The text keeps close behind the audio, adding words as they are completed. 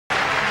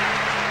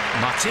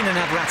Martina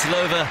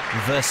Navratilova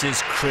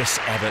versus Chris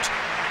Evert,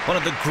 one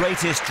of the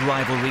greatest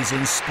rivalries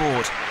in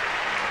sport.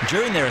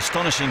 During their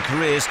astonishing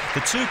careers, the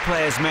two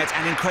players met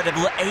an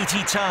incredible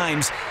 80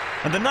 times,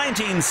 and the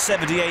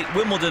 1978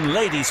 Wimbledon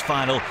ladies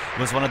final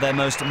was one of their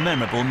most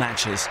memorable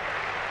matches.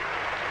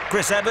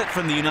 Chris Evert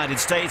from the United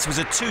States was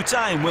a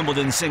two-time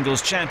Wimbledon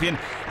singles champion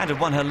and had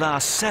won her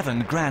last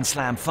 7 Grand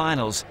Slam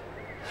finals.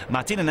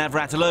 Martina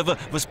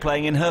Navratilova was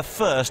playing in her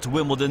first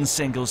Wimbledon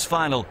singles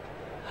final.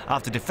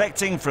 After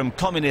defecting from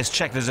communist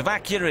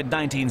Czechoslovakia in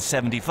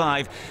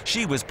 1975,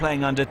 she was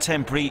playing under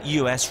temporary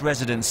US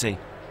residency.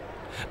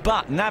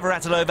 But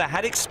Navratilova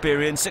had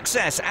experienced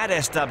success at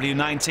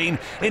SW19 in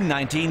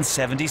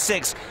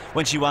 1976,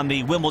 when she won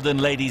the Wimbledon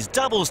ladies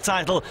doubles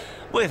title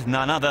with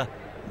none other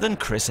than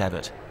Chris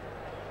Evert.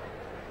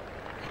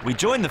 We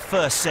joined the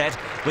first set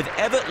with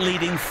Evert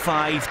leading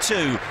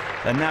 5-2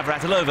 and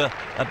Navratilova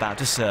about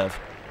to serve.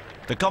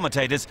 The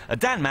commentators are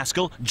Dan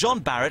Maskell, John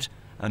Barrett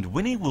and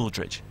Winnie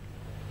Wooldridge.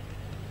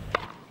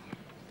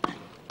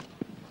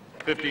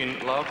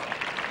 15 love.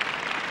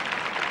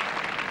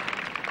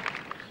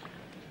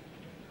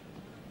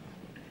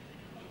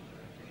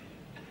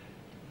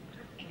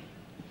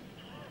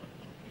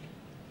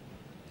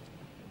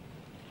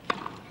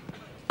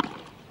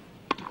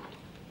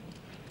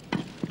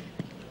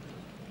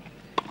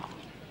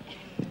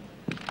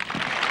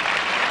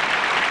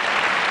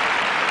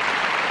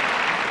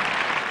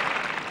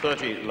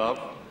 Love.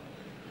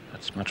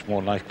 That's much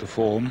more like the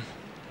form.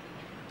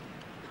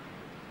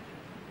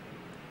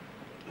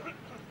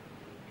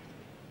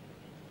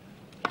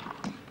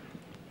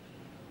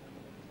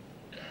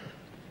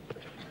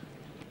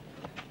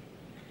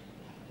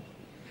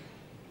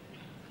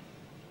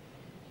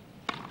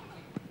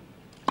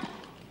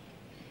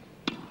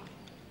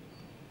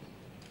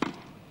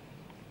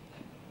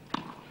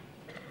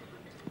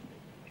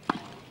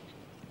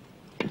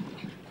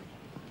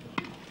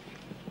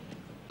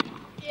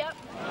 Yep.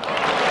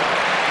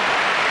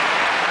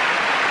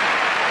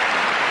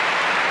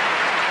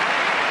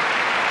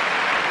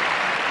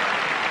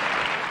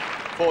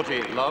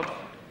 40 love.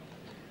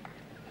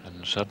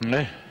 And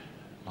suddenly,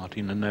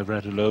 Martina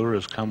Navratilova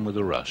has come with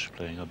a rush,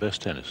 playing her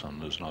best tennis on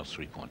those last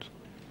 3 points.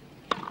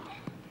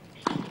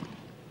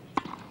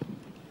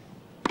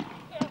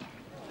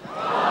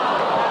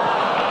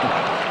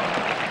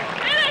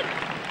 Yeah.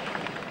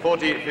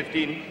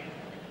 40-15.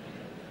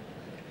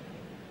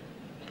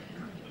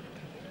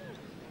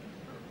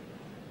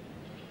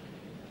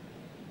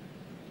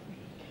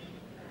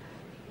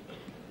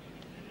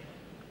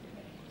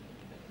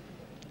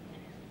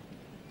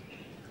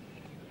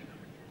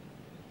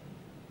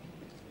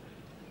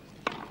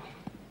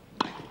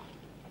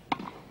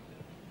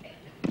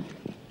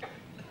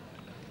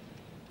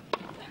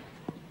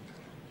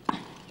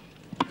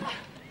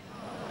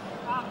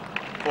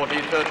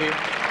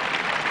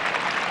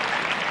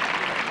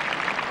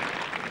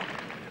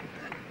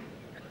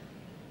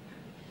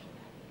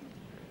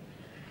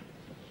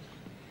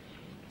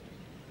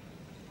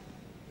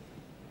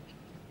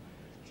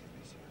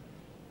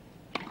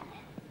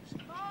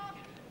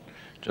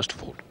 Just a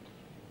fault.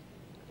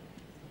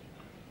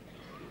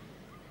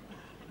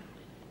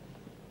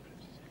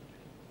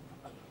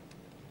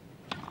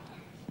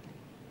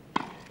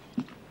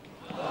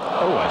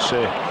 Oh, I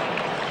see.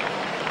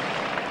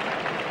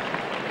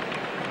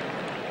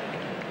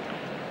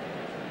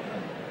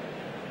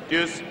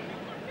 Deuce.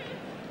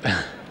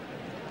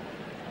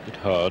 Bit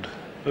hard.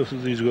 Both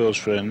of these girls'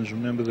 friends,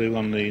 remember they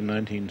won the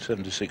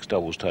 1976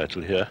 doubles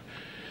title here.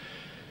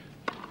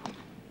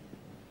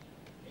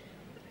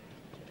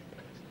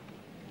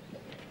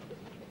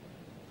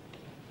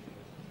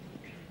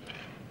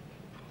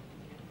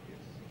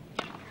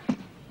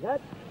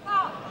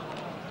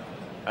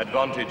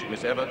 Advantage,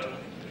 Miss Evert.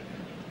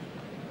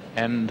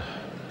 And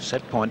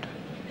set point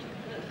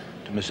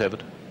to Miss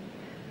Evert.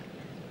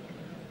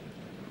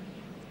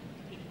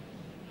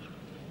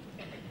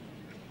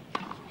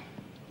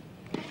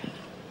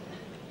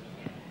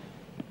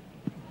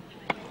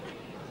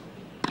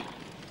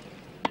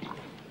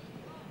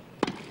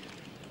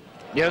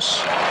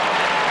 Yes.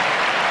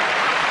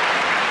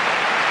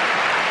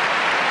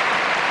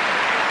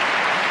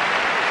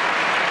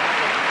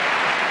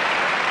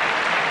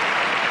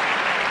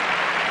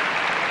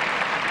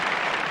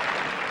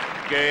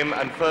 Game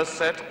and first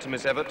set to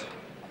Miss Evert.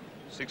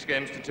 6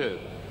 games to 2.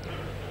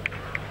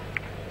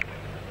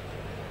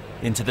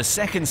 Into the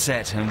second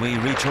set, and we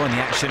rejoin the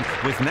action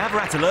with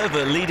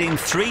Navratilova leading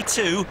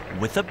 3-2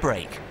 with a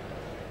break.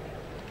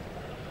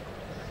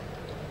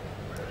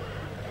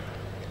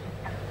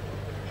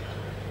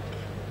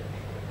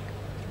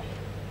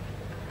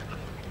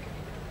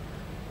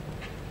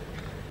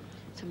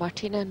 So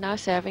Martina now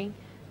serving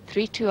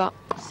 3-2 up,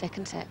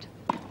 second set.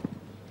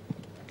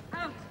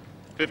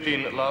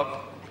 15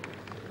 love.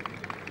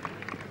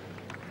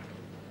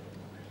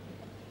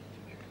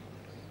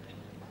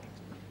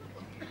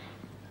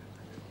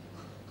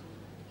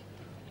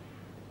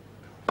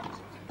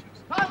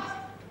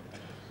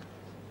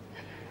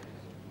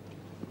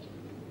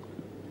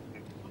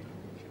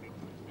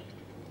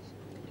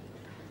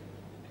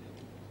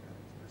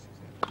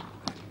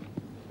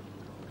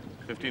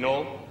 15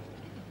 all.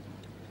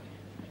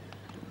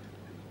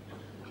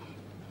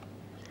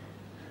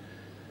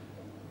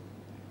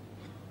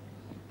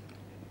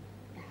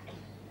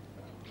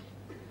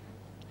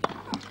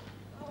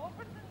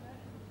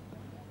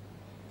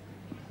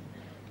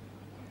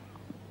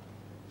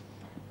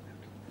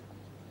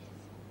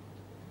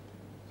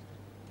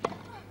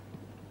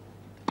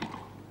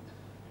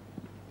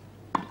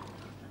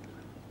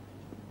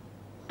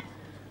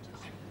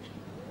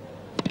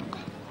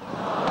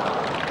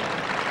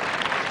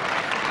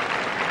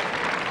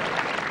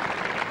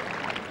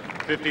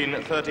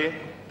 .30.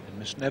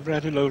 Miss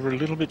Navratilova a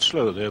little bit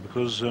slow there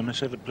because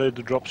Miss Evert played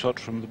the drop shot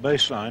from the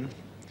baseline,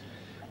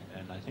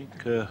 and I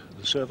think the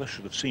server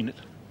should have seen it.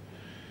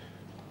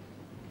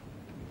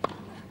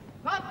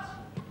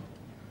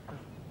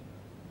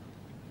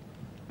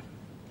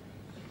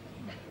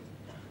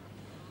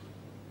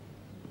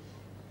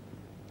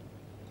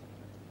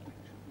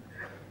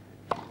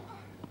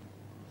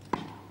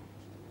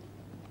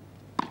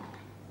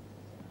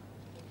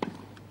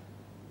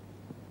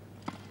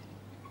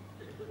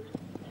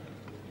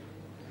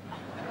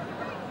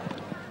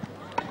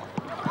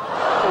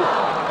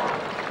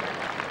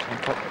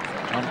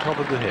 On top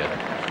of the head.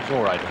 It's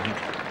all right, I think.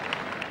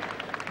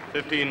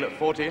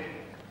 15-40.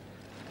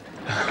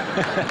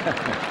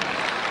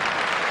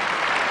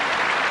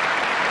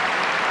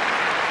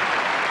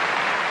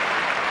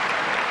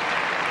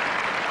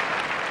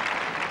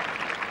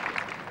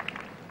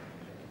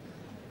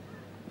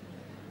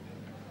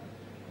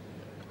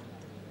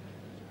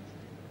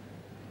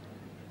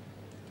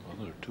 Well,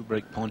 there are 2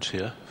 break points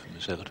here for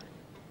Miss Evert.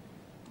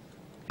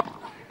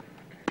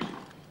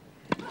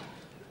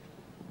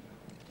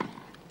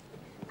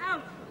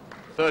 Out.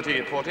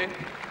 30-40.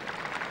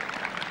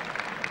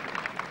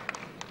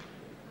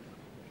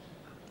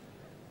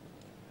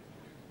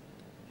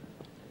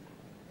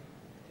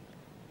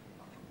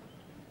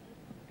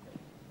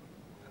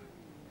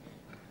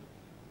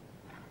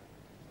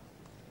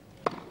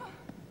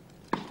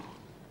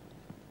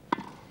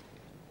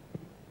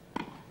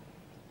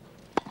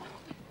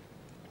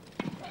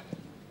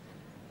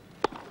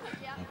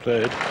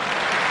 Played.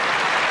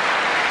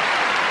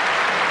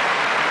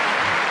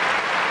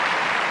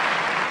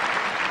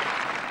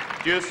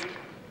 Deuce.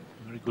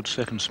 Very good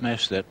second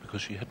smash that,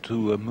 because she had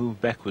to move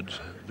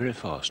backwards very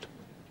fast.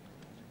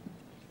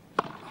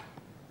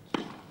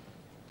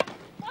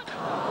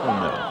 Oh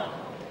no.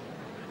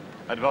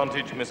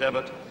 Advantage, Miss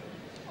Evert.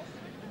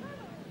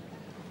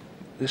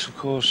 This, of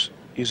course,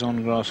 is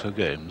on grass her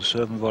game. The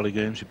serve and volley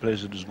game, she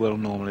plays it as well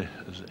normally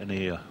as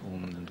any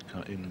woman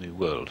in the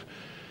world.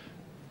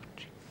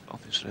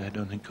 Obviously, I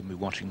don't think can be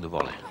watching the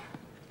volley.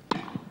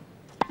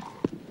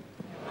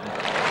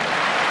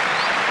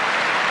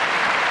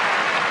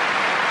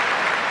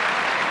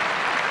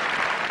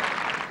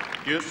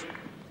 Deuce.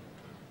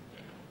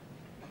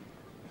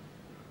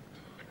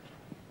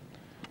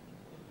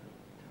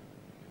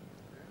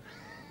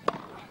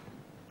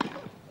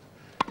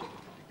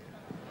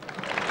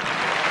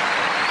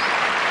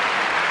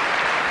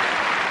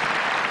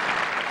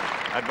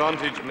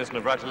 Advantage, Miss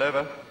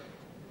Navratilova.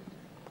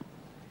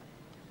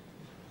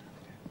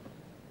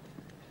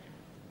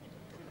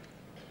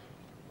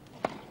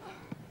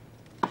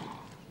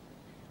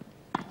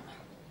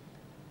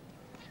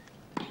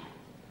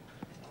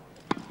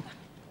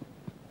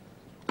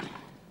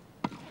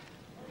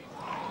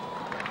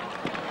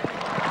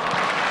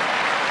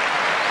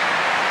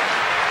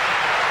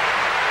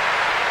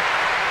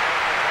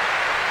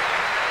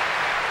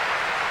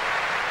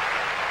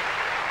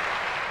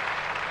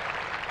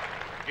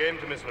 Game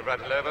to Miss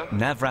Navratilova.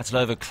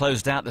 Navratilova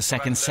closed out the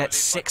second set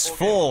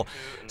 6-4,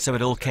 so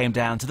it all came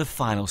down to the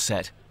final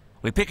set.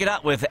 We pick it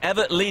up with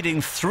Evert leading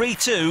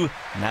 3-2,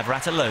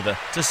 Navratilova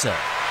to serve.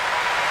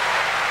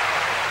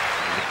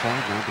 The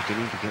crowd now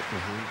beginning to get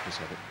behind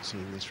Miss Evert,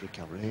 seeing this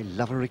recovery, a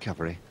lovely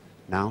recovery.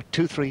 Now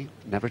 2-3,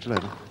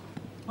 Navratilova.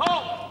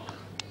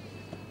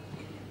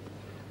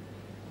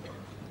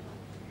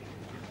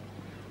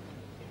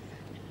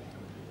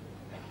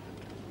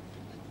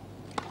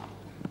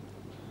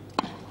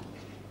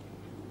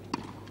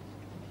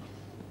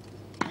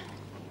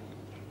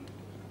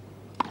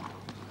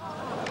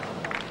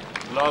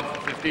 Love,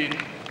 15.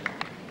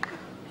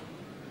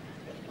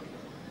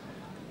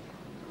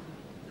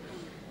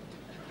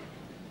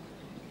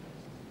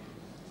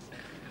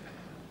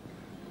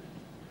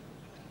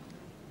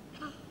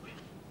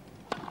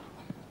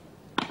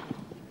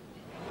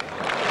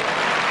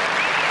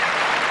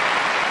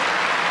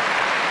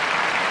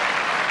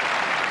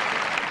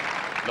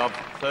 Love,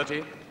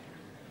 30.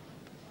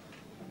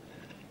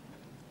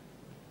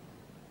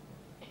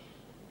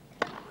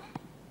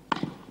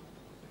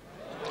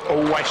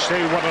 Oh, I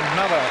say, what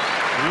another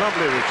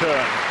lovely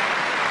return.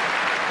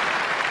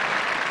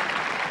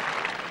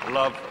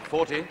 Love,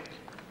 40.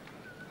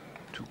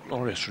 2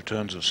 glorious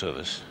returns of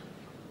service.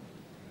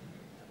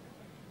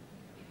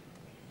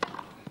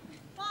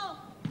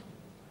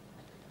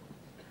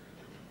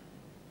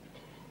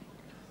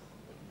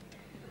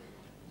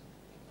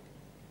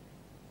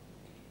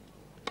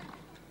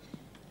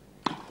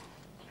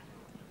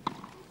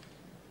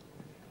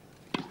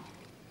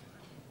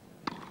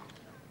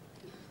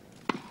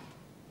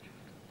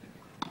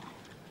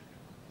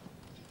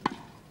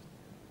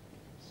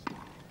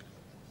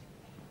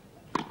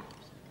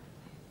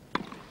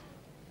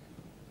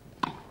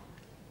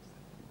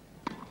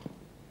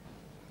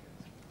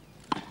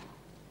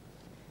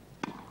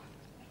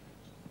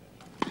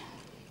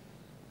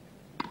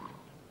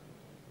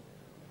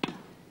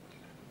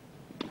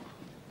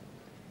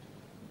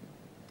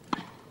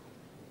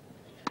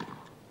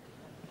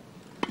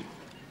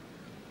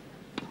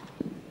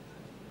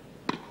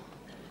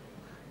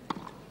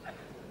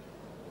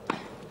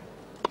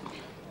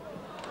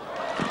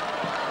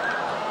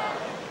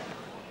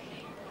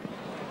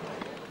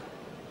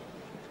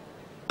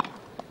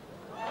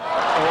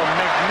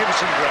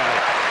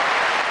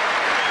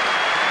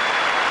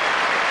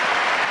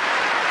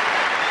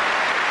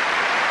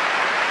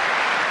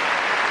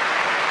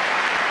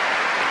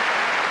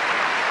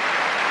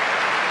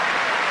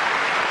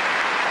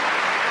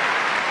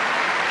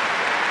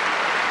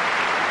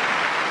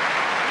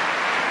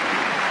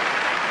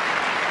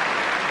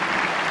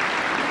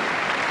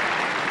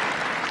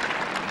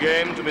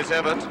 Game to Miss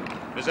Evert.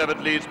 Miss Evert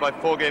leads by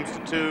 4 games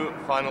to 2,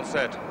 final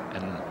set.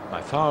 And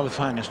by far the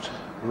finest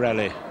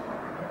rally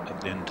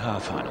of the entire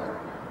final.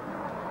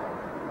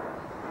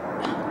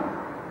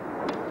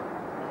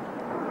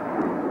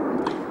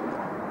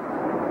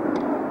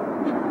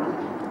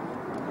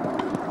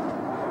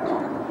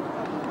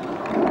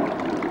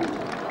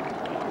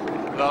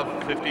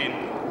 Love, 15.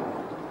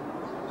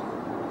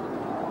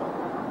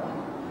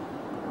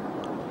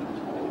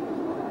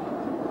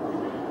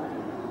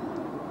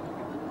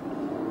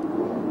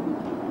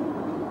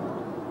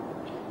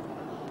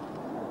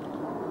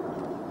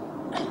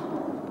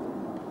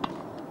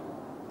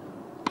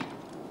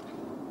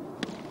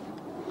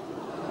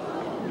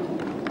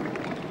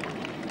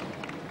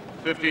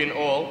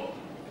 All.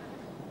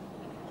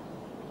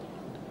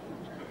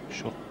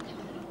 Sure.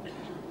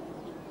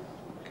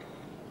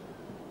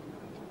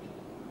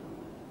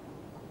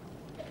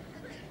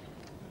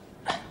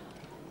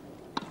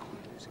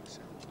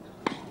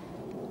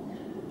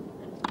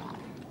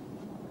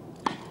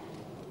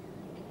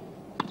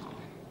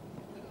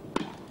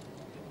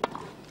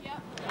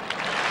 Yep.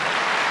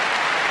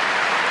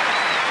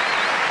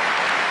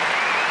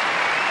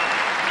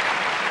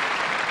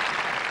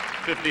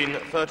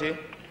 15-30.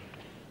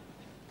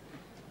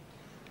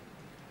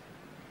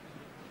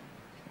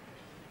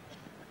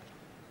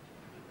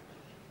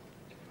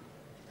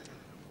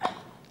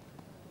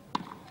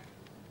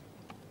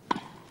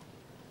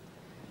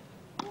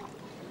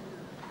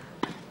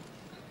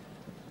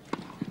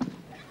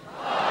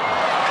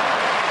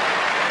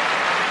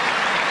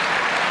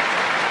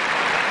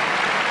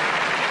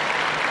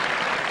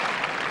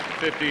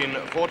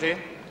 $15-40.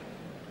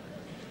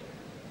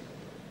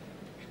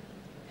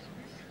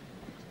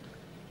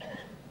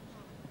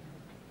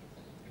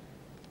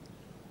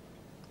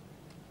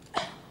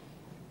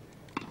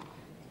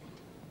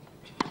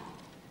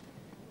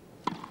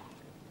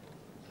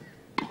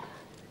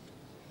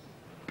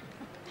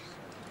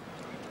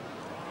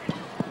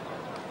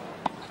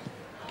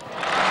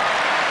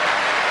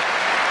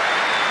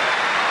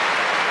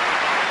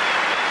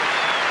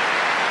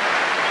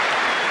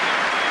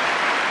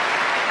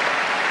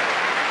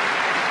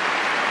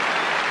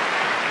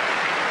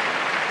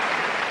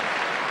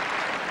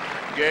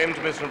 Game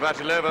to Miss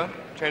Navratilova.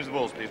 Change the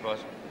balls, please, boys.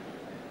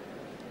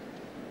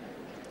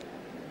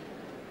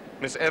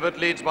 Miss Evert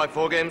leads by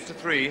 4 games to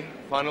 3.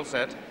 Final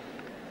set.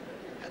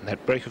 And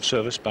that break of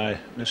service by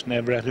Miss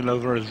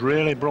Navratilova has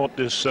really brought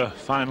this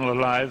final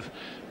alive.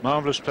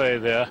 Marvellous play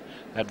there,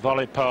 that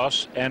volley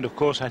pass, and of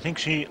course I think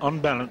she,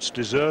 on balance,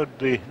 deserved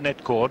the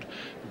net cord,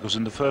 because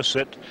in the first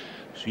set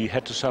she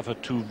had to suffer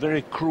 2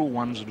 very cruel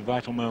ones at a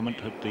vital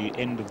moment at the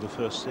end of the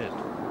first set.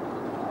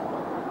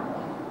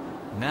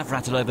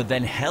 Navratilova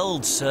then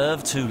held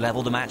serve to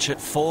level the match at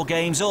 4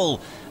 games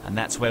all, and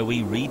that's where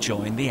we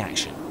rejoin the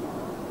action.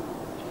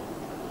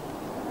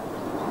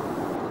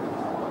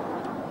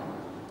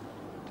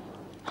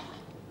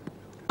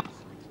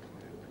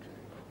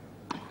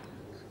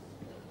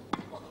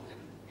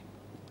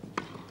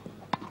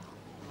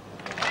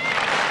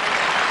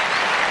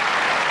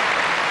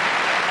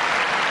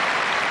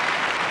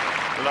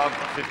 Love,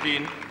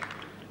 15.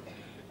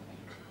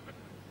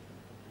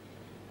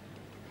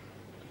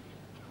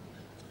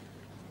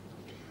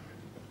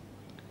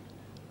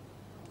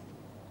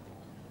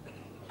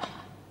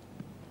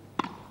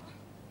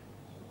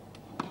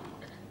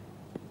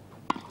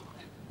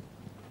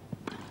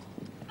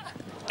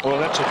 Well,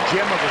 that's a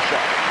gem of a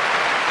shot.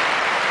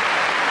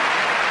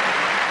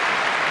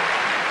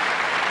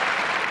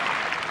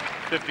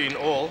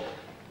 $15-all.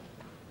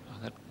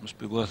 Oh, that must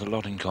be worth a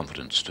lot in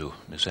confidence to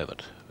Miss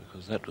Evert,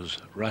 because that was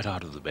right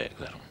out of the bag,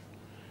 that one.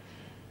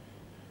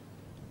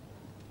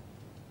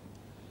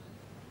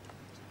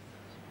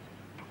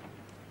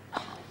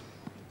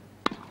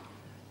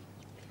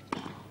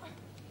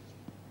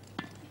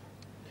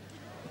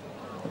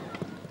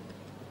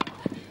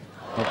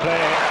 Well,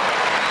 play.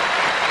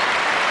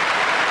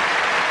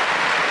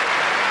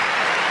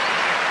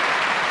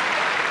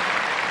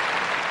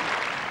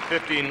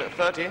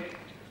 15-30.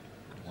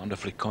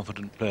 Wonderfully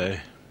confident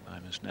play by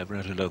Miss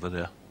Navratilova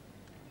there.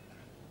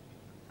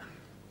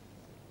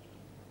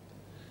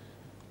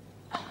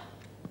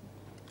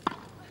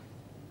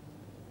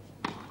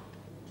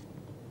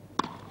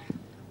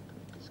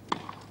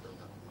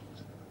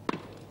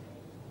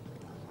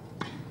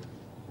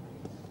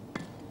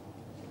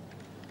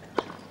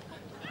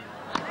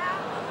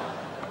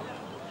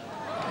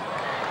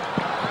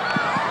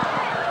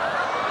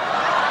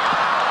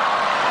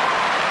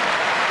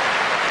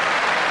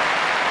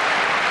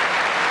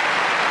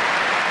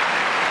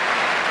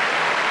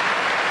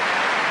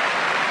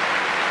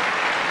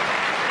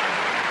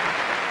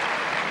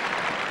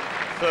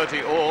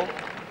 All.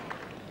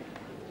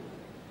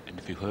 And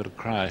if you heard a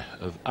cry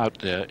of out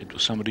there, it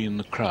was somebody in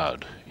the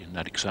crowd in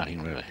that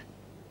exciting rally.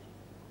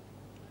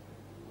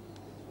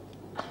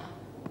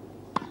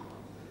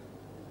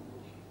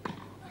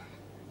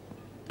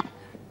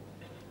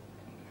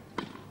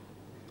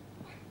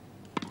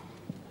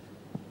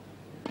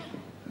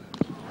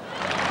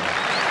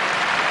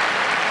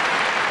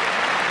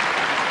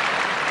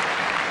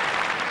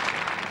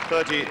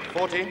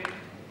 30-40.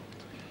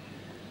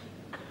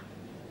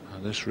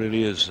 This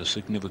really is a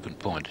significant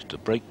point. It's a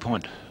break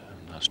point,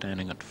 and they're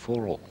standing at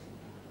 4-all.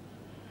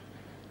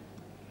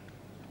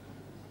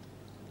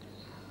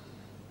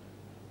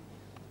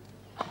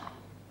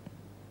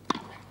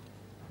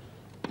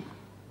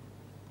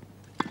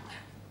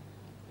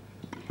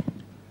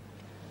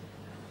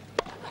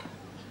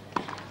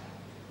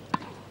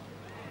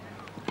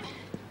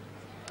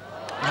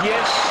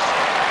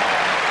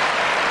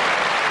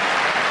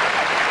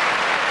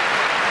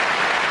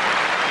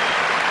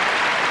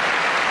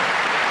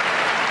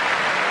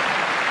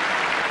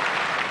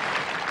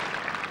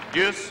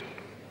 Deuce.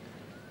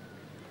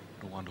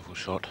 A wonderful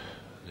shot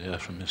there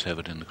from Miss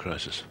Evert in the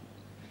crisis.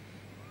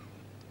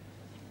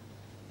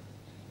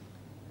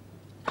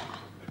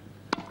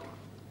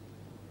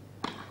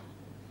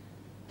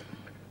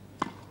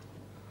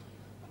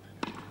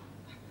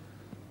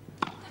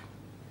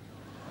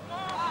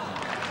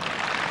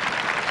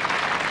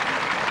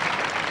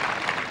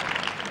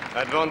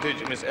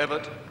 Advantage, Miss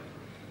Evert.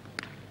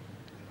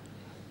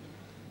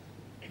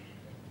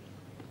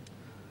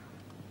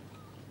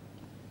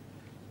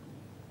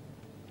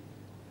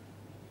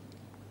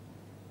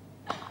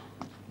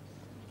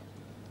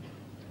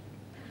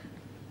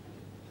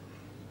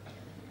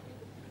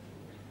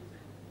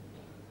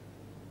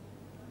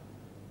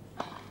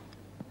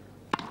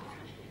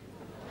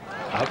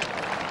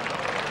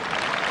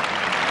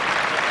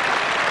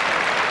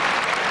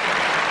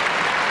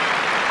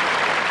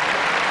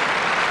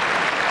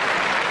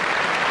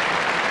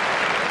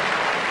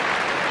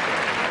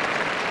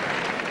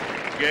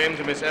 Game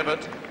to Miss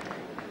Evert.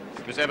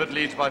 Miss Evert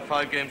leads by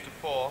 5 games to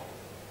 4.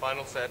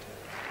 Final set.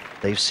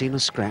 They've seen a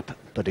scrap,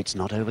 but it's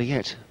not over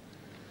yet.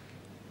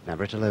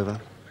 Navratilova,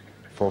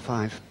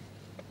 4-5.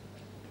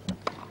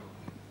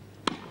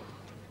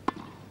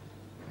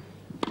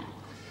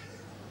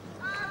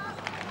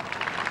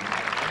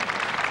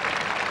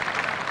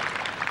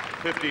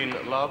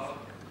 Love.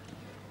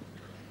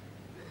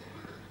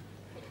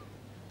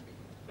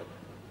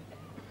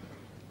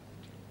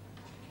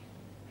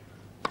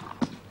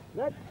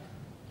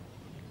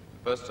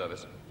 First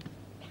service.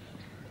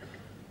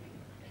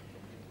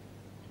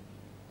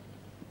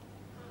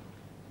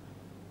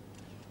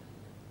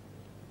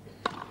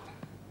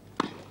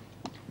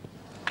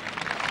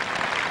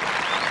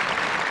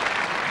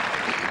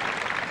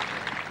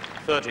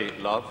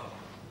 Love.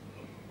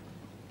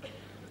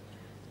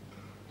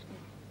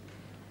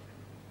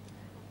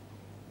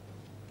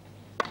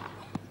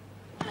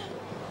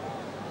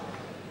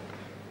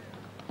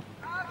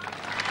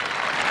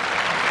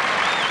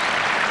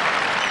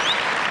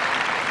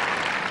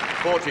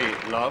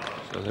 Love.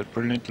 So that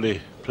brilliantly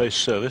placed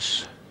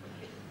service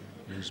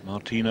is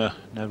Martina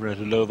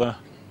Navratilova,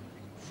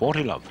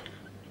 40 love.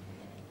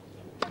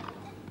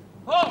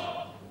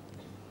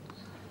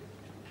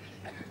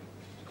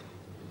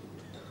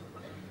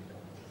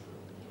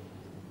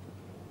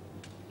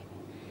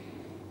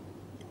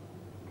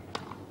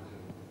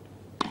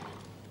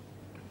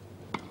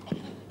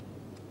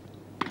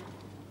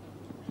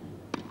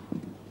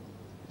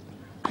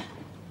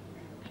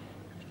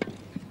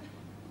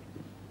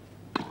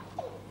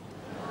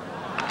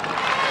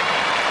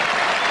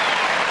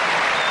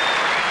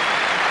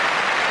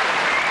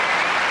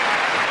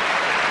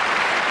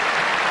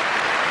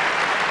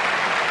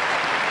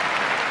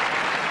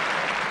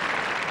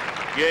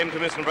 Game to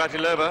Miss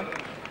Navratilova.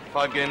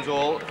 5 games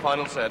all.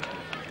 Final set.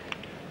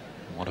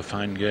 What a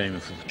fine game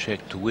for the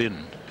Czech to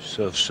win.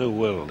 Serves so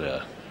well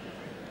there.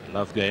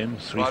 Love game.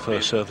 3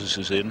 first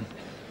services in.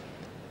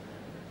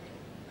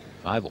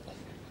 5-all.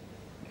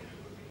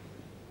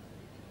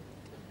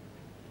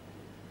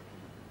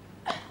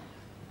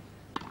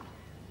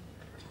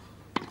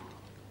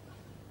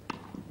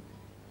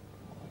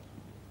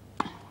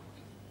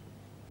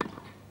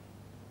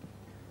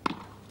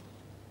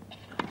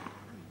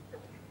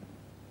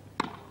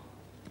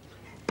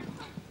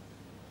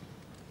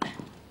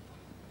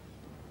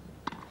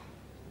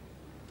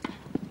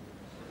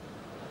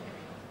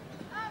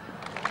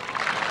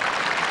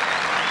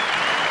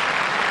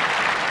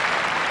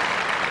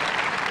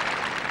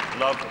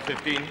 Love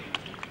 15.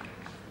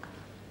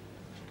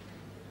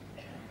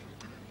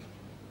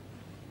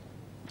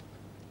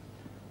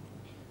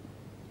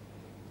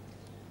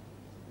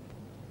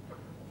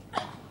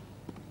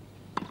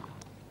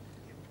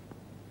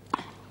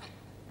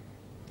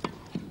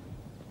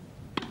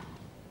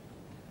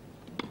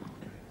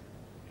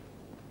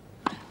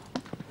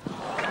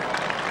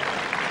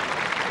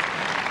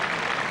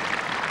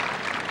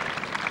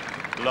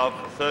 Love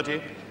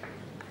 30.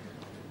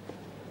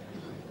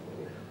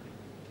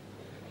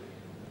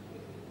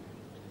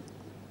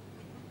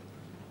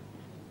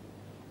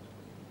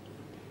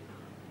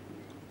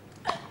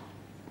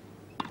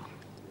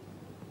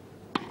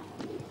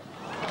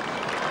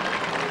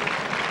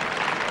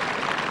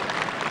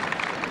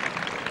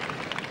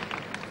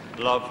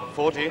 Love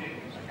 40.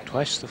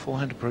 Twice the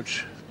forehand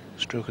approach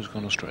stroke has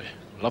gone astray.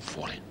 Love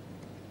 40.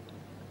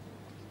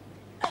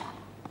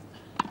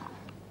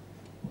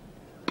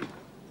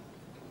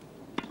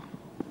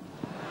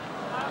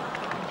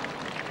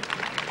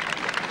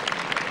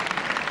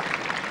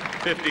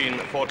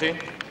 15-40.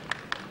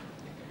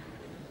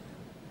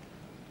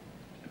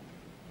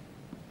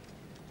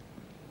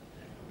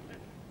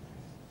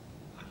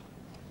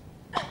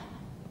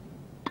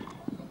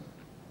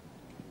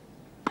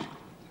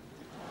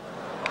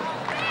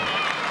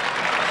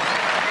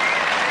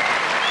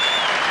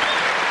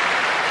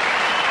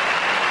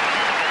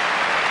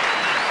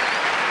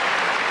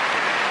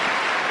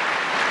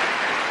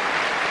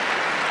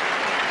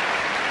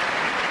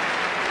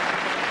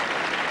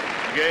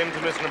 Game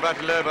to Miss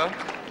Navratilova.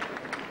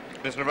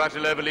 Miss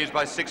Navratilova leads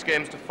by 6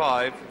 games to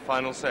 5.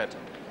 Final set.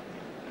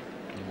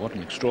 What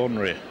an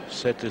extraordinary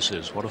set this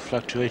is. What a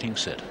fluctuating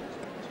set.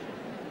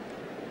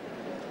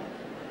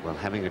 Well,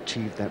 having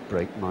achieved that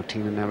break,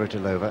 Martina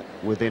Navratilova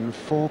within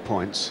 4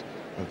 points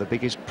of the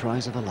biggest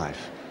prize of her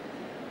life.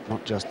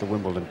 Not just the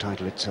Wimbledon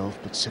title itself,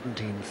 but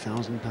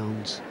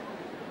 £17,000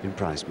 in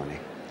prize money.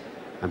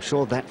 I'm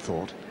sure that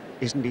thought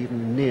isn't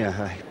even near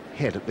her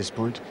head at this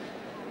point.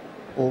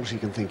 All she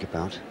can think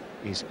about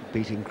is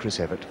beating Chris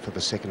Evert for the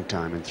 2nd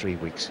time in 3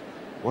 weeks.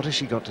 What has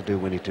she got to do,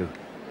 Winnie, to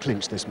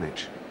clinch this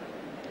match?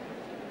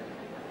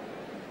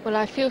 Well,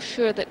 I feel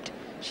sure that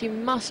she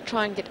must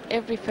try and get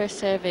every first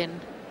serve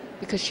in,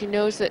 because she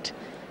knows that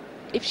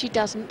if she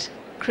doesn't,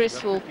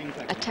 Chris will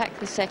attack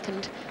the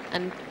second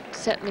and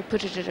certainly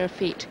put it at her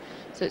feet.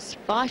 So it's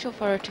vital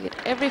for her to get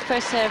every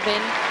first serve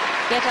in,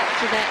 get up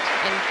to net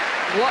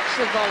and watch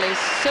the volleys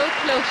so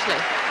closely,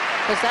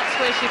 because that's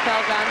where she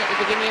fell down at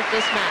the beginning of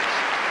this match,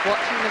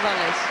 watching the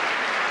volleys.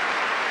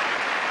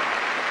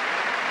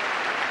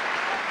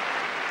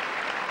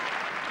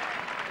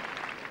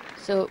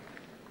 So,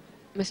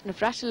 Miss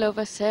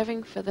Navratilova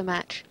serving for the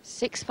match.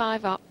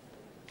 6-5 up,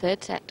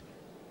 3rd set.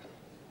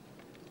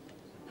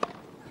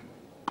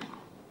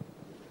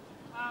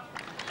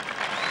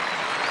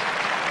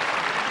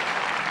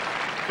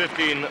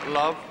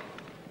 Love.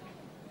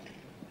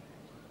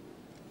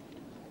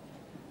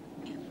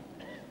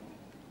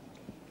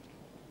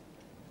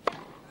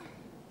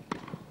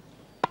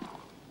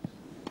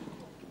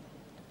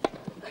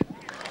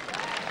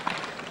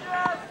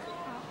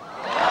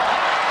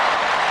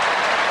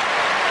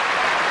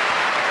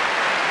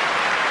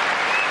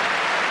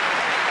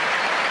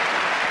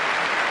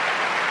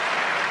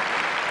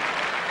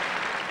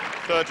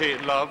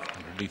 Love.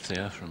 Relief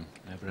there from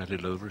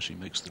Navratilova as he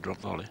makes the drop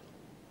volley.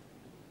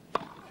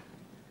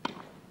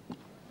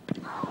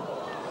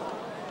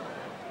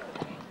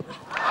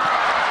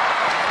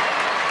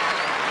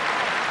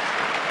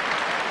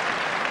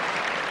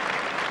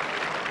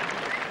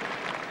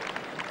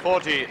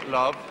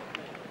 Love.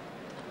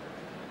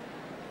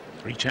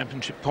 3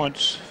 championship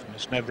points for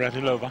Miss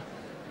Navratilova.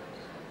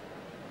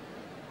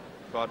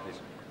 Guard,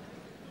 please.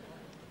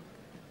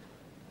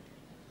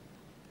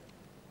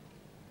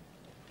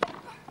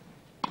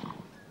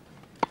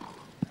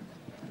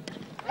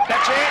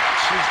 That's it.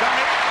 She's done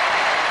it.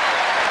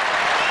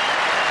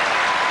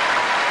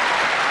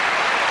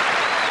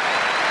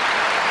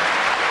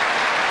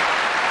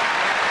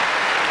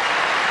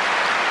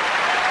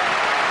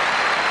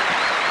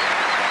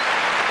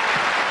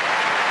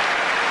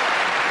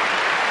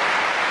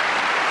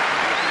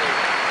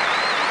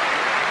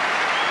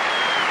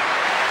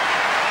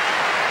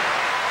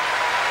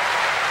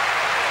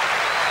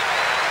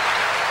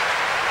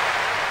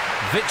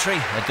 Victory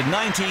at the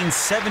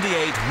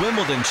 1978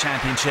 Wimbledon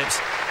Championships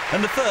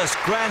and the first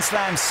Grand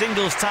Slam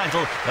singles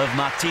title of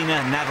Martina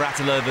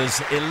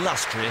Navratilova's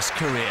illustrious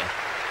career.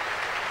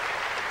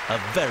 A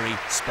very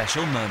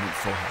special moment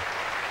for her.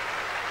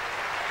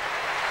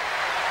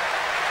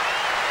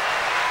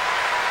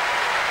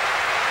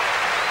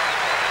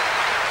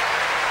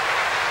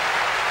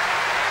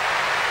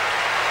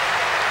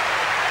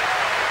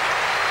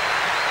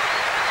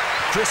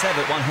 Chris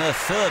Evert won her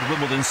 3rd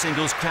Wimbledon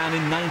singles crown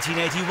in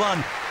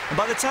 1981, and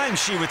by the time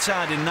she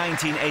retired in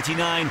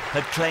 1989,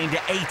 had claimed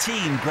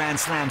 18 Grand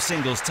Slam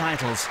singles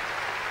titles.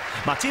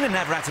 Martina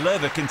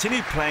Navratilova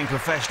continued playing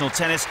professional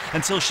tennis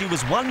until she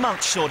was 1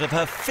 month short of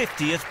her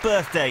 50th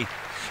birthday.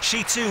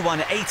 She too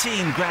won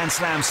 18 Grand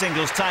Slam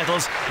singles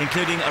titles,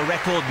 including a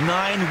record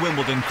 9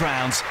 Wimbledon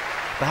crowns.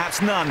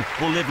 Perhaps none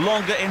will live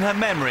longer in her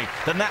memory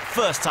than that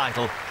first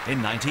title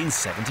in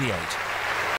 1978.